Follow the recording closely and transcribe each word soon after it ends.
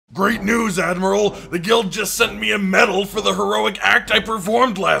Great news, Admiral! The guild just sent me a medal for the heroic act I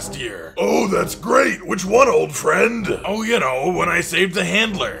performed last year. Oh, that's great! Which one, old friend? Oh, you know, when I saved the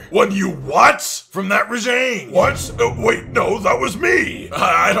handler. When you what? From that regime. What? Wait, no, that was me!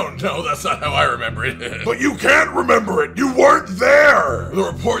 I don't know, that's not how I remember it. But you can't remember it! You weren't there! The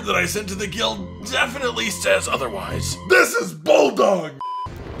report that I sent to the guild definitely says otherwise. This is Bulldog!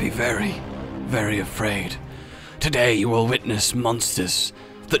 Be very, very afraid. Today you will witness monsters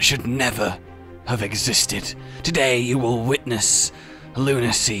that should never have existed. Today you will witness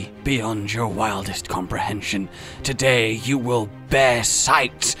lunacy beyond your wildest comprehension. Today you will bear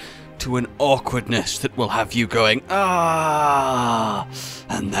sight to an awkwardness that will have you going, ah,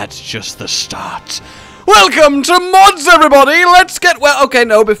 and that's just the start. Welcome to mods, everybody! Let's get, well, okay,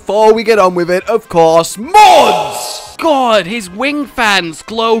 no, before we get on with it, of course, mods! God, his wing fans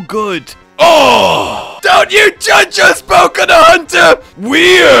glow good. Oh! Don't you judge us, Boca the Hunter!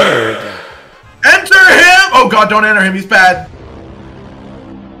 Weird! Enter him! Oh god, don't enter him, he's bad.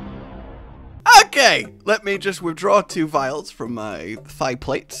 Okay, let me just withdraw 2 vials from my thigh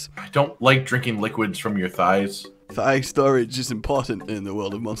plates. I don't like drinking liquids from your thighs. Thigh storage is important in the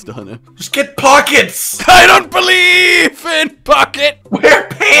world of Monster Hunter. Just get pockets! I don't believe in pocket! Wear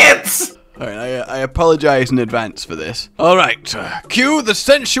pants! Alright, I apologize in advance for this. Alright, cue the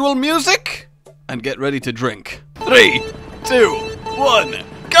sensual music and get ready to drink. 3, 2, 1,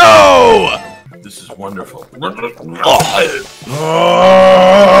 go! This is wonderful.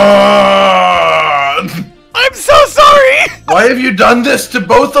 I'm so sorry! Why have you done this to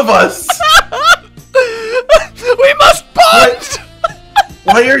both of us? We must bond!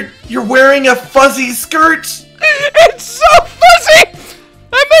 Why are you wearing a fuzzy skirt? It's so fuzzy!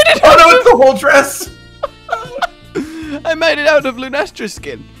 I made it out no, it's the whole dress! I made it out of Lunastra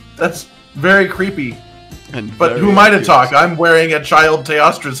skin. That's very creepy. And but who am I to talk? I'm wearing a child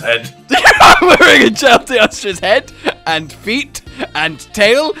Teostra's head. I'm wearing a child Teostra's head, and feet, and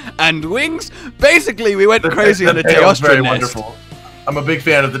tail, and wings. Basically, we went crazy on a Teostra very nest. Wonderful. I'm a big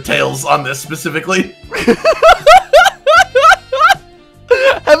fan of the tails on this specifically.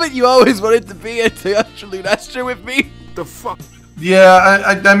 Haven't you always wanted to be a Teostra Lunastra with me? The fuck?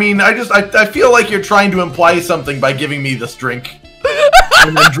 Yeah, I mean, I feel like you're trying to imply something by giving me this drink.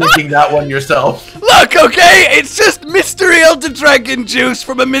 And then drinking that one yourself. Look, okay, it's just mystery elder dragon juice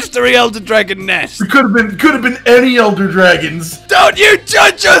from a mystery elder dragon nest. It could have been any elder dragons. Don't you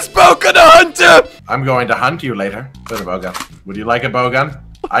judge us, Boca the Hunter! I'm going to hunt you later with a bowgun. Would you like a bowgun?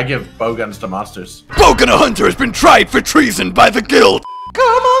 I give bowguns to monsters. Boca the Hunter has been tried for treason by the guild. Come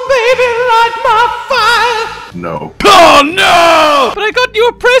on, baby, light my fire. No. Oh no! But I got you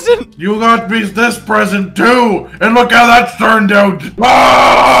a present. You got me this present too, and look how that's turned out.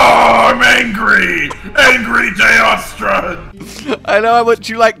 Oh, I'm angry, angry Teostra. I know how much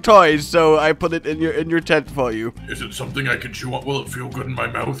you like toys, so I put it in your tent for you. Is it something I can chew on? Will it feel good in my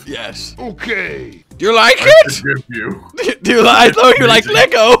mouth? Yes. Okay. Do you like it? Give you. Do you like? I thought you like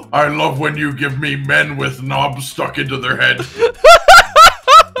Lego. I love when you give me men with knobs stuck into their head.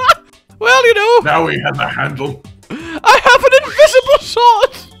 Well, you know. Now he has a handle. I have an invisible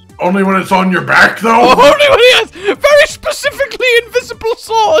sword. Only when it's on your back, though? Oh, only when he has very specifically invisible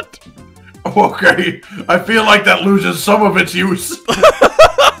sword. Okay, I feel like that loses some of its use. Like,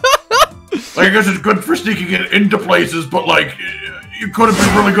 I guess it's good for sneaking it into places, but like, you could have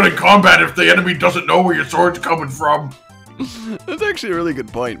been really good in combat if the enemy doesn't know where your sword's coming from. That's actually a really good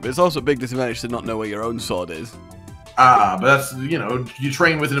point, but it's also a big disadvantage to not know where your own sword is. Ah, but that's, you know, you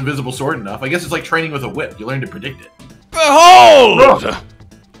train with an invisible sword enough. I guess it's like training with a whip. You learn to predict it. Behold! Oh.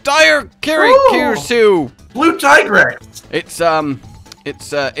 Dire Kirsu! Blue Tigrex! It's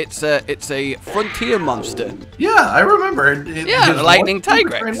a frontier monster. Yeah, I remember. Yeah, the lightning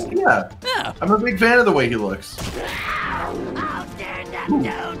Tigrex. Yeah. I'm a big fan of the way he looks.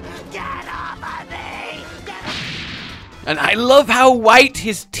 And I love how white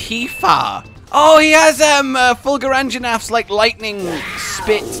his teeth are. Oh, he has Fulguranjanath's like lightning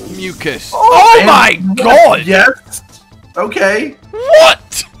spit mucus. Oh my god! Yes. Okay.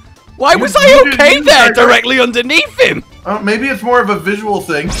 What? Why was I okay there directly underneath him? Maybe it's more of a visual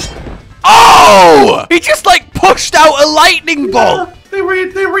thing. Oh! He just like pushed out a lightning bolt. They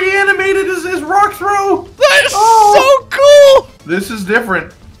reanimated his rock throw. That is so cool. This is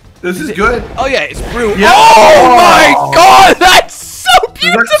different. This is good. Oh yeah, it's brute. Yeah. Oh my god, that's so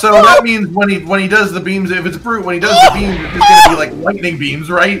beautiful. So that means when he does the beams, if it's brute, when he does the beams, it's gonna be like lightning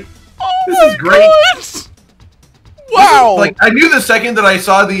beams, right? Oh this is great. God. Wow! Like, I knew the second that I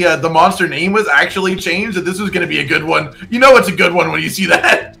saw the monster name was actually changed that this was gonna be a good one. You know it's a good one when you see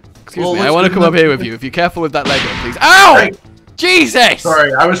that. Excuse me, I want to come up here with you. If you're careful with that Lego, please. Ow! Right. Jesus!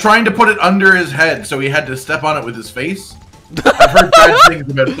 Sorry, I was trying to put it under his head, so he had to step on it with his face. I've heard bad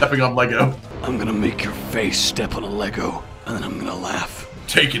things about stepping on Lego. I'm gonna make your face step on a Lego, and then I'm gonna laugh.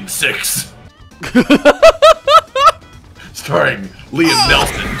 Taken 6. Starring Liam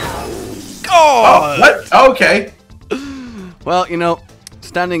Nelson. Oh! What? Okay. Well, you know,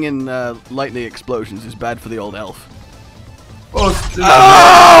 standing in lightning explosions is bad for the old elf.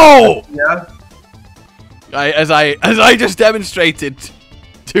 Oh! Yeah. As I just demonstrated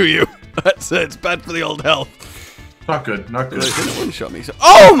to you, it's bad for the old elf. Not good. Not good. It one shot me. So,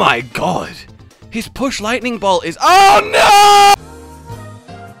 oh my god! His push lightning bolt is. Oh no!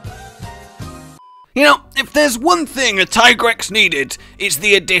 You know, if there's one thing a Tigrex needed, it's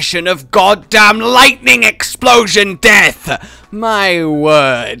the addition of goddamn lightning explosion death! My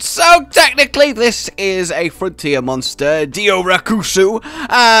word. So technically this is a frontier monster, Diorakusu,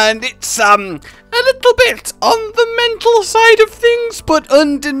 and it's a little bit on the mental side of things, but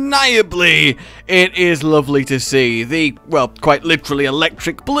undeniably it is lovely to see. The, well, quite literally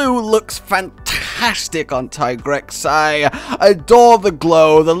electric blue looks fantastic on Tigrex. I adore the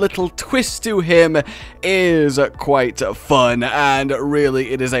glow. The little twist to him is quite fun, and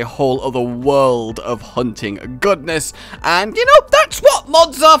really it is a whole other world of hunting goodness. And you know, that's what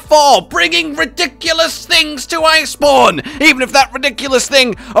mods are for, bringing ridiculous things to Iceborne, even if that ridiculous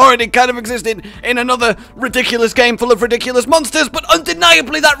thing already kind of existed in another ridiculous game full of ridiculous monsters. But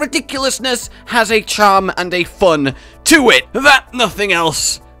undeniably that ridiculousness has a charm and a fun to it that nothing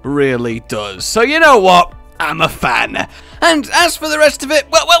else really does. So you know what? I'm a fan. And as for the rest of it,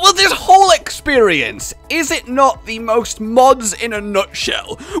 well, this whole experience, is it not the most mods in a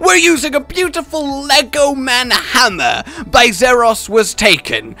nutshell? We're using a beautiful Lego Man hammer by Zeros was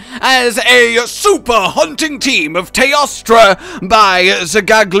taken, as a super hunting team of Teostra by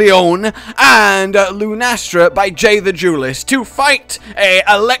Zagaglione and Lunastra by Jay the Duelist to fight a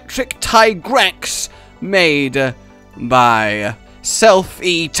electric Tigrex made by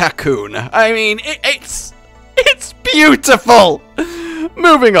Selfie Takun. I mean, it's beautiful!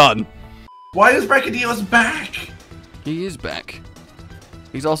 Moving on. Why is Brachydios back? He is back.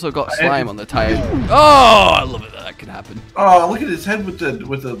 He's also got slime on the tire. Oh, I love it that can happen. Oh, look at his head with the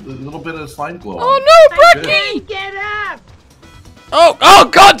little bit of slime glow. Oh no, Bracky! Get up! Oh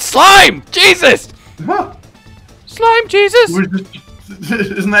God, slime! Jesus! Huh. Slime Jesus!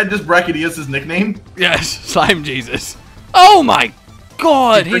 Isn't that just Brachydios' nickname? Yes, slime Jesus. Oh my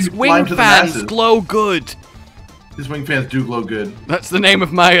God, his wing fans glow good. His wing fans do glow good. That's the name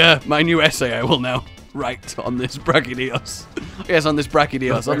of my my new essay I will now write on this Brachydios. Yes, on this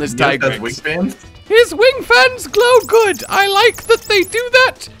Brachydios, on this Tigrex. Wing fans? His wing fans glow good. I like that they do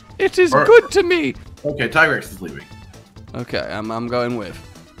that. It is good to me. Okay, Tigrex is leaving. Okay, I'm going with.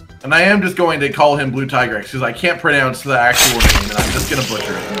 And I am just going to call him Blue Tigrex because I can't pronounce the actual name, and I'm just gonna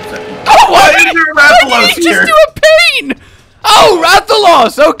butcher it. Oh, why is there Rathalos here? Just do a pain. Oh,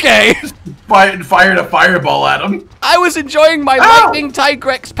 Rathalos. Okay. Fired a fireball at him. I was enjoying my lightning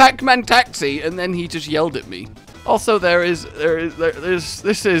Tigrex Pac-Man taxi, and then he just yelled at me. Also, this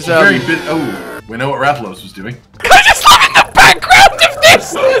is very bit. Oh, we know what Rathalos was doing. I just love in the background of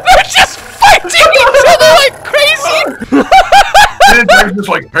this. They're just fighting each other like crazy. And Tigrex is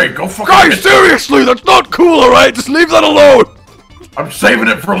like, hey, go fuck. Guys, seriously, that's not cool. All right, just leave that alone. I'm saving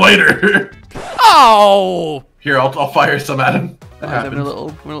it for later. Oh. Here, I'll fire some at him. Having a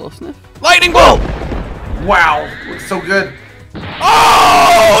little sniff. Lightning bolt! Wow, looks so good.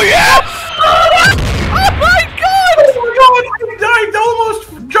 Oh yes! Oh my God! Oh my God! I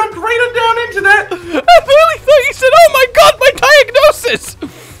almost jumped right down into that. I really thought you said, "Oh my God, my diagnosis!"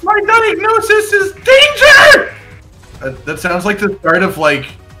 My diagnosis is danger. That sounds like the start of like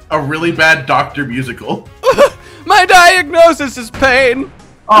a really bad doctor musical. My diagnosis is pain.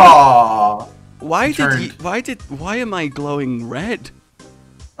 Aww. Why am I glowing red?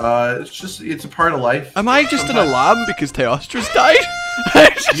 It's a part of life. Am I just an alarm because Teostra's died?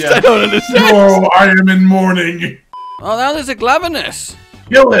 I don't understand. No, I am in mourning. Oh, now there's a Glavenus.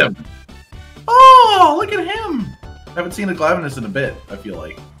 Kill him. Oh, look at him. I haven't seen a Glavenus in a bit, I feel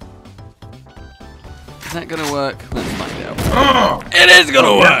like. Is that gonna work? Let's find out. It is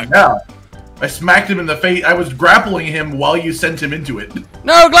gonna work. Yeah. I smacked him in the face. I was grappling him while you sent him into it.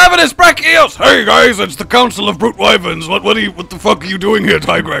 No, Glavenus Brachydios! Hey guys, it's the Council of Brute Wyverns. What the fuck are you doing here,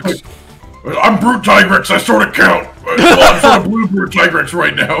 Tigrex? I'm Brute Tigrex, I sort of count. Well, I'm sort of Blue Brute Tigrex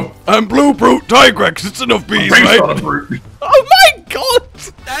right now. I'm Blue Brute Tigrex, it's enough bees, based right? on a brute. Oh my God!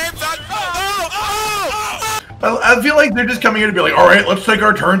 I feel like they're just coming here to be like, alright, let's take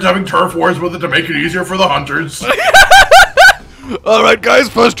our turns having turf wars with it to make it easier for the hunters. Alright, guys,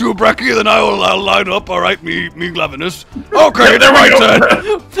 first you, Bracky, then I'll line up. Alright, me, Glavinus. Okay, then my turn.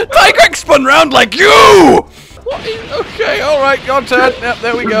 Tigrex spun round like you! Okay, alright, your turn. Yep,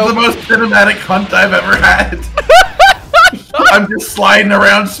 there we go. This is the most cinematic hunt I've ever had. I'm just sliding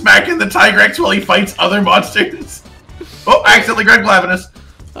around, smacking the Tigrex while he fights other monsters. Oh, I accidentally grabbed Glavinus.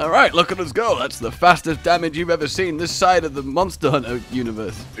 Alright, look at us go. That's the fastest damage you've ever seen this side of the Monster Hunter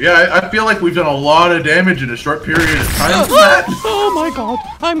universe. Yeah, I feel like we've done a lot of damage in a short period of time for that. Oh my god.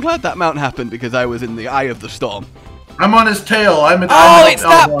 I'm glad that mount happened because I was in the eye of the storm. I'm on his tail. It's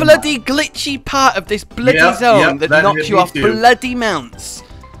that bloody glitchy part of this bloody zone that knocks you off bloody mounts.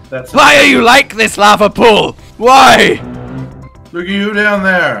 Why are you like this, lava pool? Why? Look at you down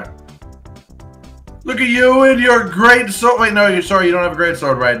there. Look at you and your great sword. Wait, no, sorry, you don't have a great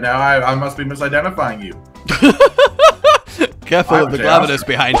sword right now. I must be misidentifying you. Careful of the Glavinus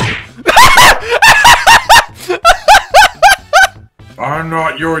behind you. I'm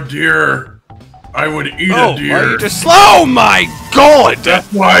not your deer. I would eat a deer. Oh my god!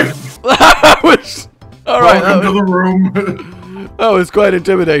 That's why. That was... Alright. Welcome to the room. That was quite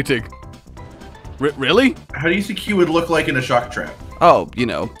intimidating. Really? How do you think he would look like in a shock trap? Oh, you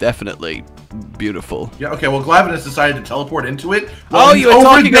know, definitely beautiful. Yeah, okay, well, Glavinus decided to teleport into it. Oh, you were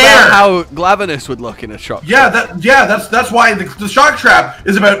talking about how Glavinus would look in a shock trap. That's why the shock trap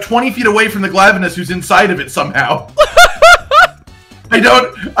is about 20 feet away from the Glavinus who's inside of it somehow. I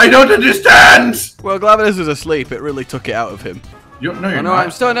don't understand! Well, Glavinus was asleep. It really took it out of him. No, you're not. I'm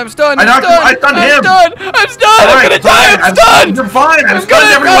stunned. I'm stunned. I stunned him. I'm stunned. I'm gonna die. I'm stunned. You're fine. I'm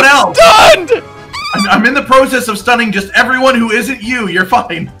stunned everyone else. I'm stunned. I'm in the process of stunning just everyone who isn't you. You're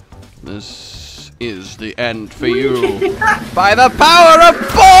fine. This is the end for you. By the power of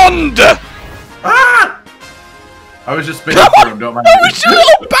Bond! Ah! I was just spinning through him, don't mind me. It was your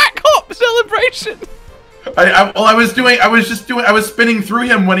little back hop celebration. I was spinning through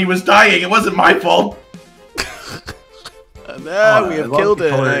him when he was dying. It wasn't my fault. And there we have killed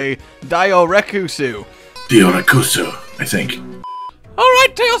a Diorekusu. Diorekusu, I think.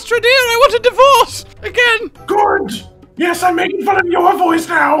 Alright, Teostra dear, I want a divorce! Again! Good! Yes, I'm making fun of your voice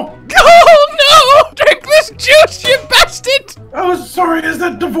now! Oh no! Drink this juice, you bastard! Oh, sorry, is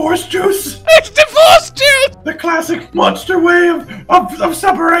that divorce juice? It's divorce juice! The classic monster way of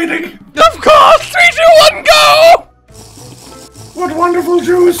separating! Of course! 3, 2, 1, go! What wonderful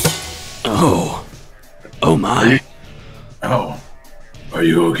juice! Oh. Oh my. Oh. Are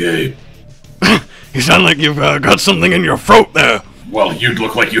you okay? You sound like you've got something in your throat there. Well, you'd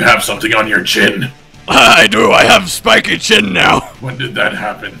look like you have something on your chin. I do. I have spiky chin now. When did that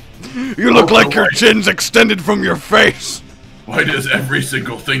happen? You look like your chin's extended from your face. Why does every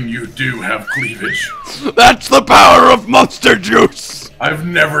single thing you do have cleavage? That's the power of monster juice. I've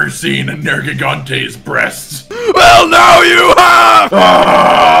never seen a Nergigante's breasts. Well, now you have!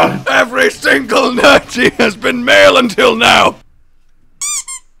 Ah! Every single Nergy has been male until now.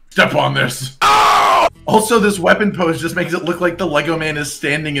 Step on this. Oh! Also, this weapon pose just makes it look like the Lego man is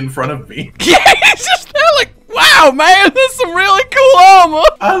standing in front of me. Yeah, it's just there like, wow, man, that's some really cool armor.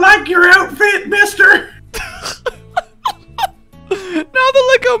 I like your outfit, mister. Now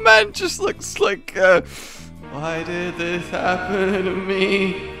the Lego man just looks like, why did this happen to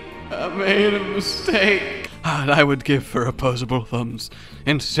me? I made a mistake. And I would give for opposable thumbs.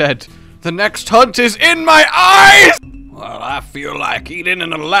 Instead, the next hunt is in my eyes! Well, I feel like eating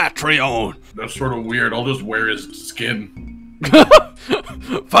an Alatreon. That's sort of weird. I'll just wear his skin.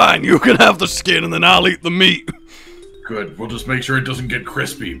 Fine, you can have the skin and then I'll eat the meat. Good. We'll just make sure it doesn't get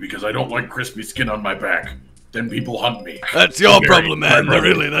crispy because I don't like crispy skin on my back. Then people hunt me. That's your problem, man.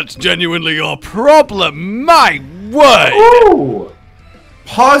 Really, that's genuinely your problem. My word! Ooh!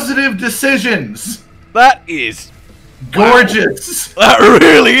 Positive decisions! That is... gorgeous! Wow. That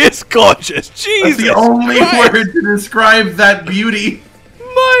really is gorgeous. Jesus That's the only Christ. word to describe that beauty.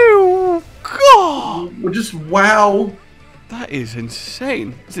 My God! Well, just wow. That is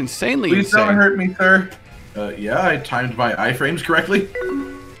insane. It's insanely Please insane. don't hurt me, sir. Yeah, I timed my iframes correctly.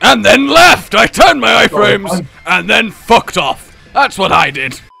 And then left! I turned my iframes and then fucked off. That's what I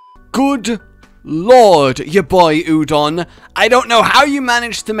did. Good Lord, your boy Udon. I don't know how you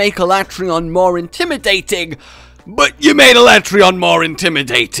managed to make Alatreon more intimidating, but you made Alatreon more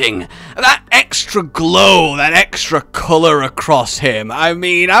intimidating. That extra glow, that extra color across him. I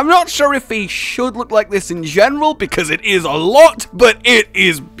mean, I'm not sure if he should look like this in general, because it is a lot, but it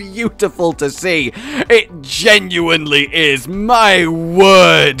is beautiful to see. It genuinely is. My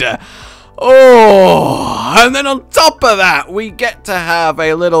word. Oh, and then on top of that, we get to have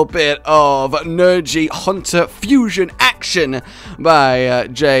a little bit of Nergy Hunter fusion action by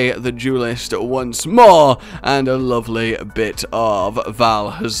Jay the Duelist once more, and a lovely bit of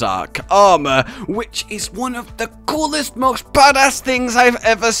Valhazak armor, which is one of the coolest, most badass things I've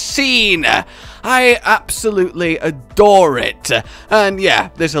ever seen. I absolutely adore it. And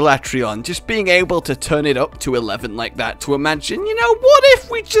yeah, this Alatreon, just being able to turn it up to 11 like that, to imagine, you know, what if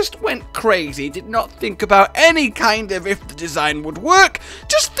we just went crazy, did not think about any kind of if the design would work,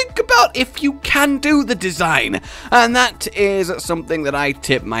 just think about if you can do the design. And that is something that I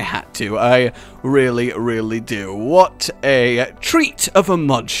tip my hat to. I really, really do. What a treat of a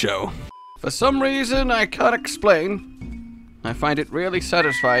mod show. For some reason I can't explain, I find it really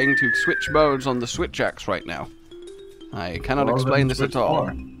satisfying to switch modes on the Switch axe right now. I cannot explain this at all.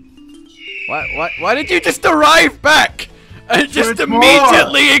 Why did you just arrive back? And just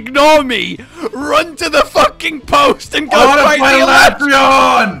immediately ignore me! Run to the fucking post and go fight the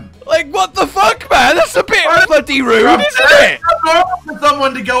Alatreon! Like, what the fuck, man? That's a bit bloody rude, isn't it? It's normal for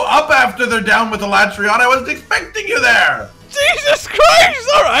someone to go up after they're down with Alatreon. I wasn't expecting you there! Jesus Christ!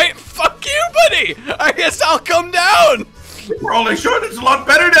 Alright, fuck you, buddy! I guess I'll come down! We're only sure it's a lot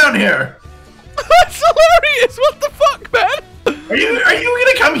better down here. That's hilarious! What the fuck, man? Are you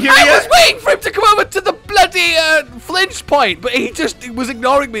gonna come here I yet? was waiting for him to come over to the bloody flinch point, but he was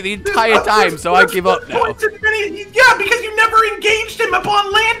ignoring me the entire time, so I give up now. Yeah, because you never engaged him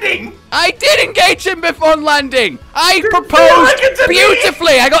upon landing. I did engage him before landing. I proposed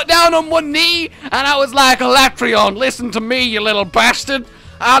beautifully. I got down on one knee, and I was like, Alatreon, listen to me, you little bastard.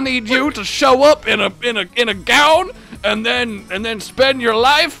 I need you to show up in a gown, and then spend your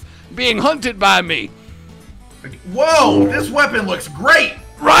life being hunted by me. Whoa, this weapon looks great!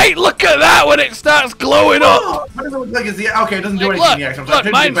 Right, look at that when it starts glowing up! What does it look like? Okay, it doesn't do anything yet.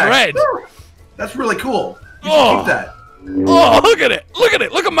 Look, mine's red. That's really cool. You should keep that. Oh, look at it! Look at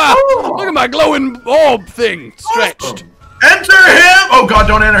it! Look at my glowing orb thing stretched. Enter him! Oh god,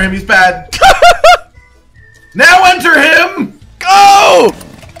 don't enter him, he's bad. Now enter him! Go!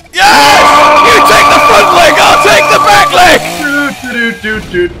 Yes! You take the front leg, I'll take the back leg!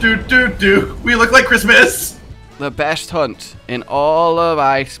 We look like Christmas. The best hunt in all of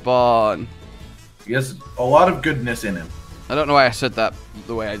Iceborne. He has a lot of goodness in him. I don't know why I said that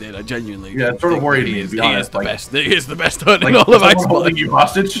the way I did. I genuinely. Yeah, it sort of worried me, to be honest. He is the best hunt in all of Iceborne. Holding you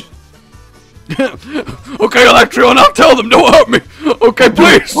hostage? Okay, Alatreon, I'll tell them. Don't hurt me. Okay,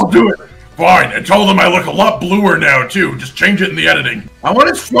 please. I'll do it. Fine, and tell them I look a lot bluer now, too. Just change it in the editing. I want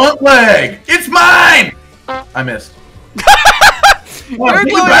his front leg. It's mine! I missed. Your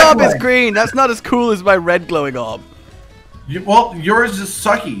glowing orb is green. That's not as cool as my red glowing orb. Well, yours is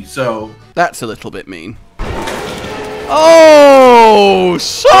sucky, so... That's a little bit mean. Oh,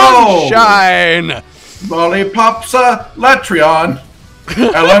 sunshine! Lollipops, Alatreon.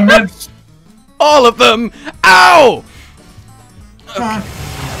 Elements. All of them. Ow!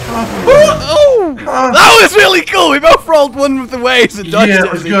 That was really cool. We both rolled one of the waves and dodged it.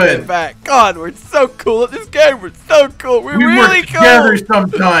 It was good. Back. God, we're so cool at this game. We're so cool. We're really work cool. Together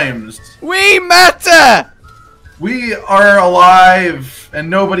sometimes. We matter. We are alive, and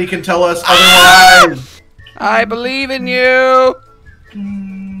nobody can tell us otherwise. I believe in you.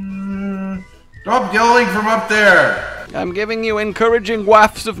 Stop yelling from up there. I'm giving you encouraging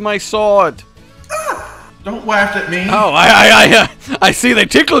wafts of my sword. Don't waft at me. Oh, I see they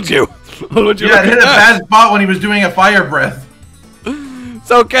tickled you. Would you yeah, it hit a bad spot when he was doing a fire breath. It's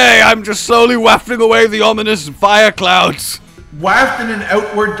okay, I'm just slowly wafting away the ominous fire clouds. Waft in an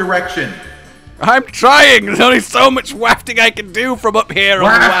outward direction. I'm trying. There's only so much wafting I can do from up here.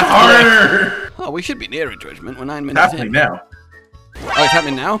 Waft harder. Oh, we should be near a judgment. We're 9 minutes It's happening now. Oh, it's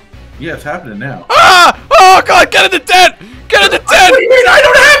happening now? Yeah, it's happening now. Ah! Oh, God, get in the tent! Get in the tent! What do you mean? I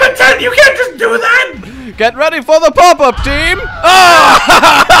don't have a tent! You can't just do that! Get ready for the pop-up, team!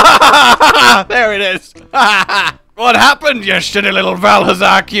 Ah! There it is. What happened, you shitty little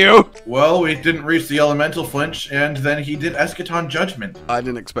Valhazak, you? Well, we didn't reach the elemental flinch, and then he did Eschaton Judgment. I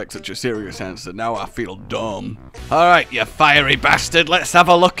didn't expect such a serious answer. Now I feel dumb. All right, you fiery bastard. Let's have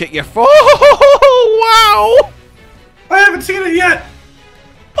a look at your... Oh, wow! I haven't seen it yet.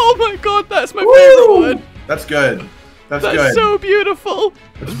 Oh my God, that's my favorite one. That's good. That's good. That's so beautiful.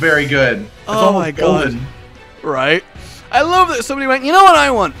 It's very good. It's Oh my God. Right. I love that somebody went, you know what I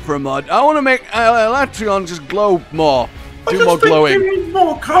want for a mod? I want to make Alatreon just glow more. Do more glowing. He needs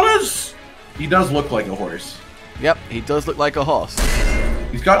more colors. He does look like a horse. Yep, he does look like a horse.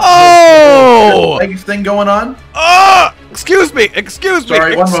 He's got the legs thing going on. Excuse me. Excuse me.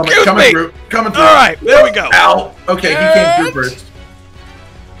 Sorry, one moment. Coming through. Coming through. All right, there we go. Ow. Okay, he came through first.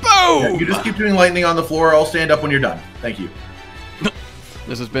 Boom! Boom! You just keep doing lightning on the floor. I'll stand up when you're done. Thank you.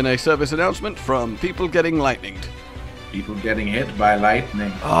 This has been a service announcement from people getting lightninged. People getting hit by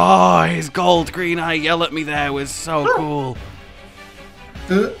lightning. Oh, his gold green eye yell at me there was so cool.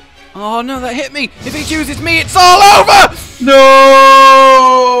 Oh no, that hit me. If he chooses me, it's all over!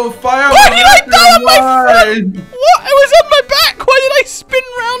 No! Fire! Why did I die on my front? What? I was on my back. Why did I spin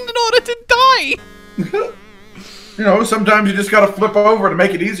round in order to die? You know, sometimes you just gotta flip over to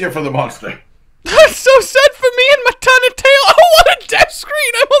make it easier for the monster. That's so sad for me and my tiny tail. Oh, what a death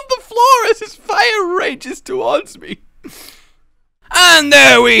screen! I'm on the floor as his fire rages towards me. And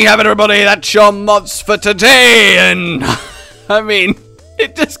there we have it, everybody. That's your mods for today. And I mean,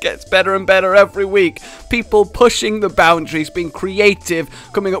 it just gets better and better every week. People pushing the boundaries, being creative,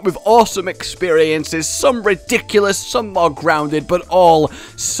 coming up with awesome experiences, some ridiculous, some more grounded, but all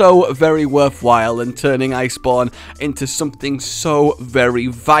so very worthwhile, and turning Iceborne into something so very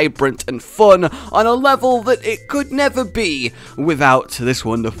vibrant and fun on a level that it could never be without this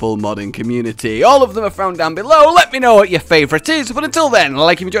wonderful modding community. All of them are found down below. Let me know what your favourite is, but until then,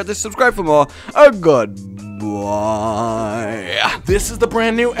 like if you enjoyed this, subscribe for more. Goodbye. This is the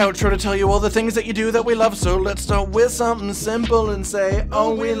brand new outro to tell you all the things that you do that we love. So let's start with something simple and say,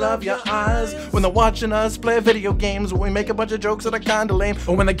 oh, we love your eyes. When they're watching us play video games, when we make a bunch of jokes that are kinda lame,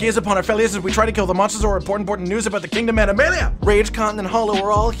 or when they gaze upon our failures as we try to kill the monsters, or important news about the kingdom Animalia. Rage, Continent, Hollow,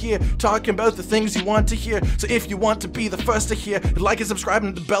 we're all here talking about the things you want to hear. So if you want to be the first to hear, like and subscribe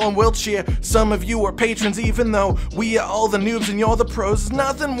and the bell and will cheer. Some of you are patrons, even though we are all the noobs and you're the pros. There's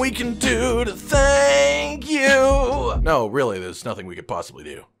nothing we can do to thank you. No, really, there's nothing we could possibly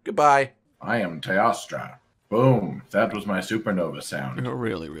do. Goodbye. I am Teostra. Boom. That was my supernova sound. You're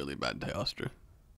really, really bad, Teostra.